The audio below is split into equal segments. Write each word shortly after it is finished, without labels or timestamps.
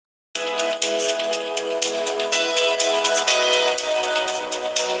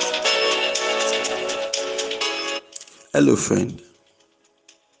Hello, friend.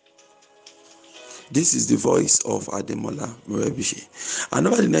 This is the voice of Ademola Morebise. And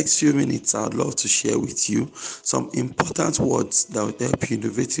over the next few minutes, I'd love to share with you some important words that will help you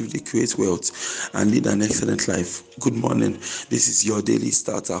innovatively create wealth and lead an excellent life. Good morning. This is your daily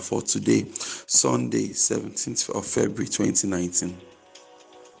starter for today, Sunday, 17th of February 2019.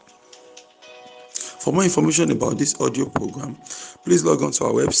 For more information about this audio program, please log on to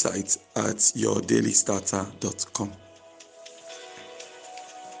our website at yourdailystarter.com.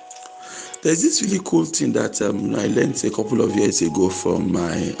 There's this really cool thing that I learned a couple of years ago from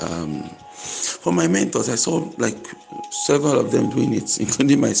my mentors. I saw like several of them doing it,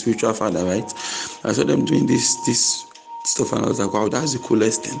 including my spiritual father. Right, I saw them doing this stuff, and I was like, wow, that's the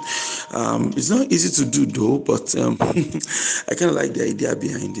coolest thing. It's not easy to do though, but I kind of like the idea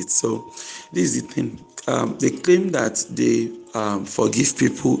behind it. So this is the thing. They claim that they forgive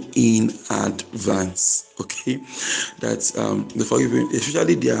people in advance. Okay, that they forgive people,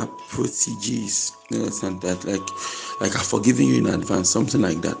 especially their proteges. You understand that, like I'm forgiving you in advance, something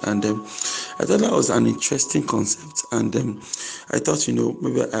like that. And I thought that was an interesting concept, and I thought,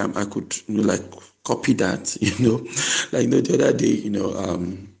 maybe I could, like copy that. Like the other day,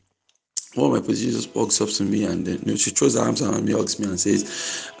 one of my positions just walks up to me, and then she throws her arms around me, hugs me, and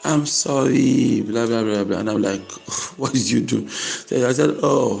says, "I'm sorry," blah blah blah blah. And I'm like, "What did you do?" So I said,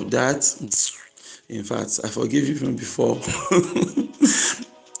 "Oh, that. In fact, I forgive you even before."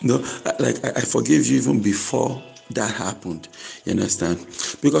 I forgave you even before that happened. You understand?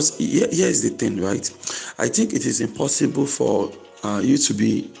 Because here's the thing, right? I think it is impossible for you to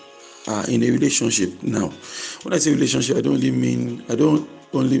be in a relationship. Now, when I say relationship, I don't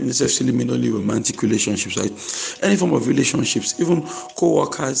only necessarily mean only romantic relationships, right? Any form of relationships, even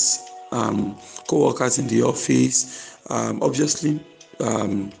co-workers, co-workers in the office, obviously,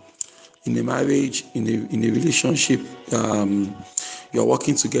 in a marriage, in a relationship, you're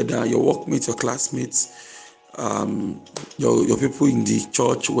working together, your workmates, your classmates, your people in the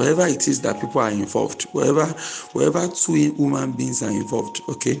church, wherever it is that people are involved, wherever two human beings are involved,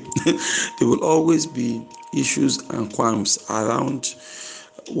 okay, there will always be issues and qualms around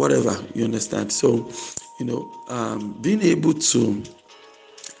whatever, you understand. So, being able to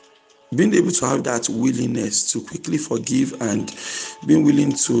have that willingness to quickly forgive and being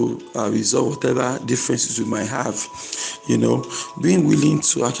willing to resolve whatever differences we might have, being willing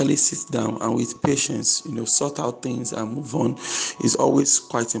to actually sit down and with patience, sort out things and move on is always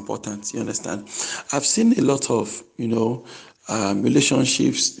quite important. You understand? I've seen a lot of,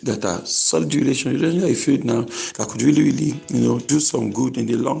 relationships that are solid relationships I feel now that could really, do some good in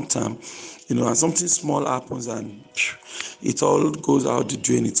the long term, and something small happens and it all goes out the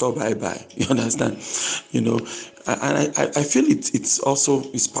drain, it's all bye-bye. You understand? And I feel it's also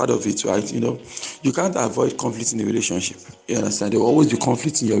it's part of it, right? You can't avoid conflict in a relationship. You understand? There will always be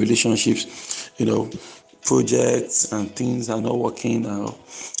conflict in your relationships, projects and things are not working or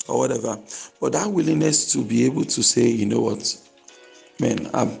whatever. But that willingness to be able to say, you know what, man,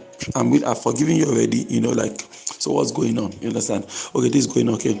 I've forgiven you already, so what's going on? You understand? Okay, this is going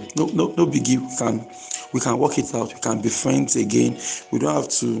on. Okay, no biggie. We can work it out. We can be friends again. We don't have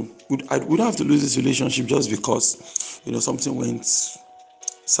to lose this relationship just because something went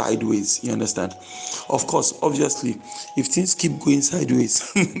sideways. You understand? Of course, obviously, if things keep going sideways,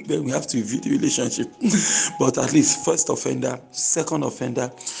 then we have to review the relationship. But at least first offender, second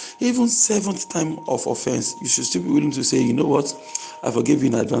offender, even seventh time of offense, you should still be willing to say, you know what, I forgave you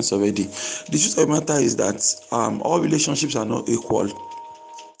in advance already. The truth of the matter is that all relationships are not equal,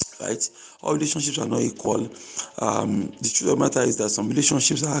 right? All relationships are not equal. The truth of the matter is that some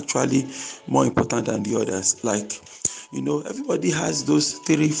relationships are actually more important than the others. Like, everybody has those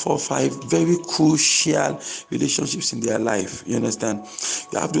 3, 4, 5 very crucial relationships in their life. You understand?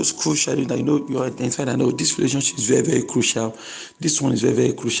 You have those crucial, you identify that, no, this relationship is very, very crucial. This one is very,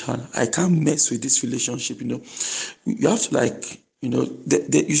 very crucial. I can't mess with this relationship. You have to, like,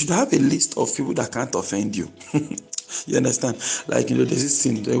 you should have a list of people that can't offend you. You understand? Like, there's this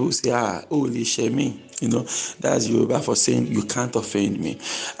thing they will say, holy shame. That's Yoruba for saying you can't offend me.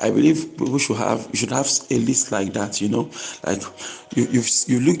 I believe we should have a list like that. Like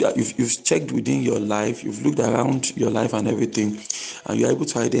you've looked at, you've checked within your life, you've looked around your life and everything, and you're able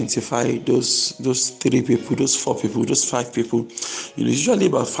to identify those 3 people, those 4 people, those 5 people. Usually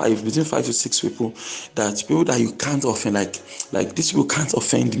about 5, between 5 to 6 people that you can't offend. Like these people can't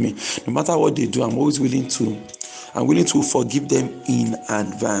offend me. No matter what they do, I'm willing to forgive them in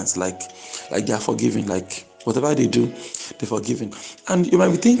advance, like they are forgiving. Like Whatever they do, they're forgiven. And you might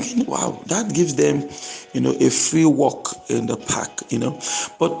be thinking, wow, that gives them, a free walk in the park,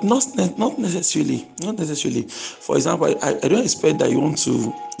 but not necessarily. Not necessarily. For example, I don't expect that you want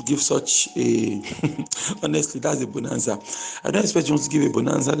to give such a honestly, that's a bonanza. I don't expect you want to give a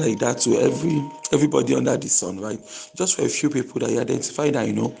bonanza like that to everybody under the sun, right? Just for a few people that you identify that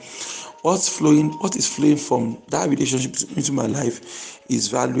what is flowing from that relationship into my life is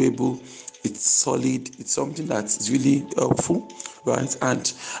valuable, it's solid, it's something that is really helpful, right?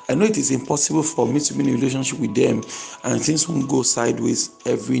 And I know it is impossible for me to be in a relationship with them and things won't go sideways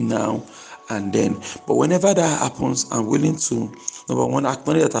every now and then. But whenever that happens, I'm willing to, number one,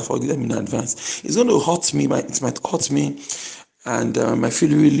 acknowledge that I forgive them in advance. It's going to hurt me, it might hurt me, and I feel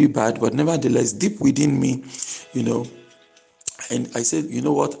really bad, but nevertheless, deep within me, you know, and I said, you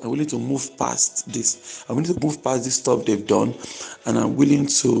know what, I'm willing to move past this. I'm willing to move past this stuff they've done. And I'm willing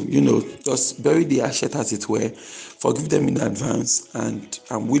to, just bury the ashes, as it were, forgive them in advance. And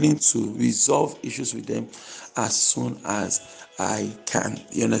I'm willing to resolve issues with them as soon as I can.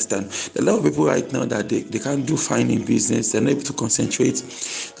 You understand? There are a lot of people right now that they can't do fine in business. They're not able to concentrate.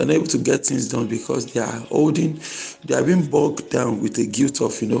 They're not able to get things done because they are being bogged down with the guilt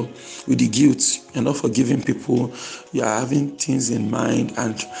of, with the guilt. You're not forgiving people. You are having things in mind.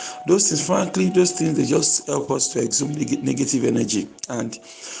 And those things, frankly, they just help us to exhume negative energy. And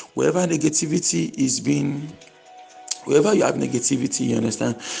wherever negativity is being wherever you have negativity, you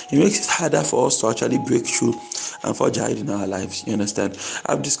understand, it makes it harder for us to actually break through and forge ahead in our lives. You understand?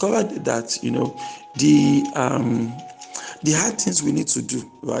 I've discovered that the hard things we need to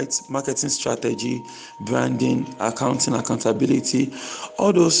do, right? Marketing strategy, branding, accounting, accountability,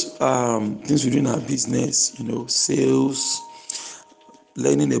 all those things we do in our business, sales,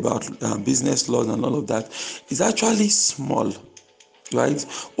 learning about business laws and all of that is actually small, right?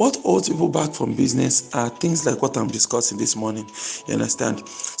 What holds people back from business are things like what I'm discussing this morning. You understand?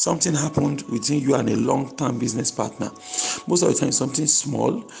 Something happened between you and a long-term business partner. Most of the time, something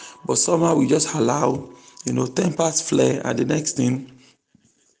small, but somehow we just allow, tempers flare, and the next thing,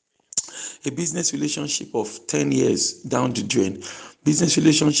 a business relationship of 10 years down the drain, business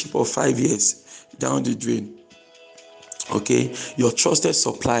relationship of 5 years down the drain. Okay, your trusted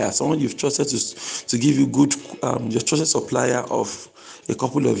supplier, someone you've trusted to give you good, your trusted supplier of a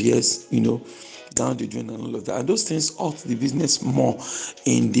couple of years, down the drain and all of that. And those things hurt the business more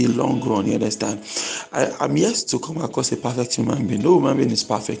in the long run. You understand? I'm yet to come across a perfect human being. No human being is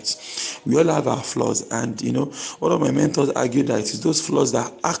perfect. We all have our flaws, and one of my mentors argued that it's those flaws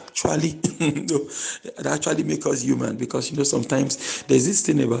that actually that actually make us human, because sometimes there's this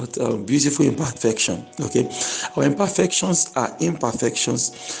thing about beautiful imperfection. Okay, our imperfections are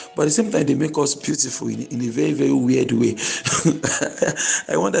imperfections, but at the same time they make us beautiful in a very, very weird way.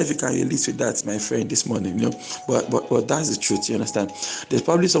 I wonder if you can relate with that, my friend, this morning. But that's the truth. You understand? There's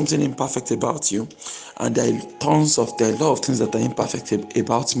probably something imperfect about you, and there are a lot of things that are imperfect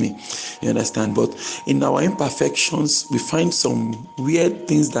about me. You understand? But in our imperfections, we find some weird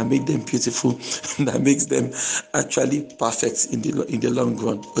things that make them beautiful, that makes them actually perfect in the long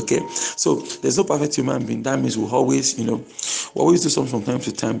run. Okay, so there's no perfect human being. That means we'll always do something from time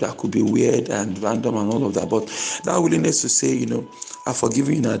to time that could be weird and random and all of that. But that willingness to say, I forgive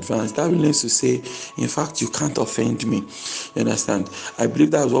you in advance, that willingness to say, in fact, you can't offend me. You understand? I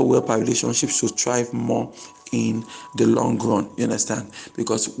believe that's what will help our relationships to thrive more in the long run. You understand?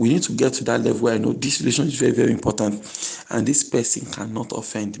 Because we need to get to that level where I know this relationship is very, very important, and this person cannot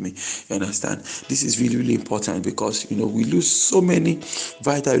offend me. You understand? This is really, really important, because we lose so many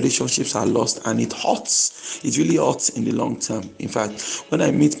vital relationships are lost, and it hurts. It really hurts in the long term. In fact, when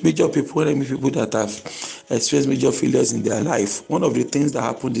I meet people that have experienced major failures in their life, one of the things that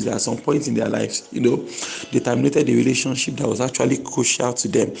happened is that at some point in their lives, they terminated the relationship that was actually crucial to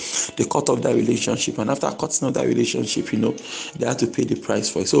them. They cut off that relationship, and after cutting off that relationship, they had to pay the price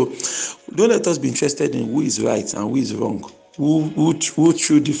for it. So don't let us be interested in who is right and who is wrong. Who fired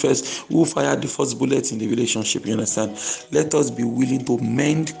the first bullet in the relationship. You understand? Let us be willing to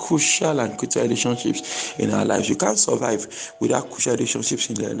mend crucial and critical relationships in our lives. You can't survive without crucial relationships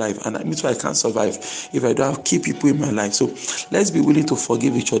in your life, and that means I can't survive if I don't have key people in my life. So let's be willing to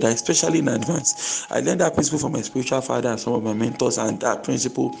forgive each other, especially in advance. I learned that principle from my spiritual father and some of my mentors, and that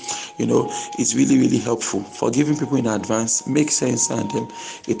principle, is really, really helpful. Forgiving people in advance makes sense, and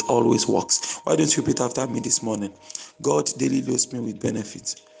it always works. Why don't you repeat after me this morning? God daily loads me with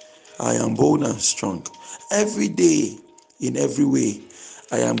benefits. I am bold and strong. Every day, in every way,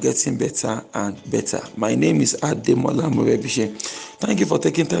 I am getting better and better. My name is Ademola Morebise. Thank you for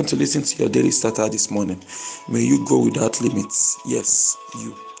taking time to listen to your daily starter this morning. May you go without limits. Yes,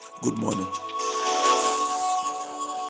 you. Good morning.